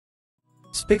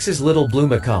Spix's little blue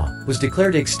macaw was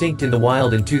declared extinct in the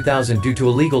wild in 2000 due to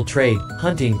illegal trade,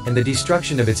 hunting, and the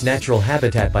destruction of its natural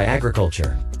habitat by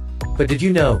agriculture. But did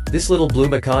you know, this little blue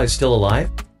macaw is still alive?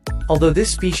 Although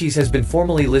this species has been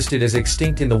formally listed as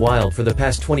extinct in the wild for the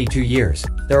past 22 years,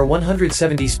 there are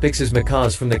 170 Spix's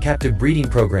macaws from the captive breeding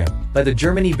program, by the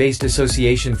Germany-based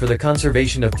Association for the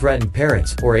Conservation of Threatened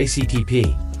Parrots, or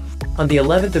ACTP. On the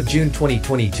 11th of June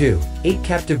 2022, 8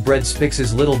 captive-bred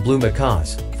Spix's little blue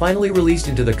macaws finally released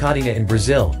into the caatinga in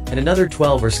Brazil, and another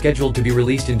 12 are scheduled to be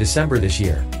released in December this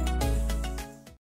year.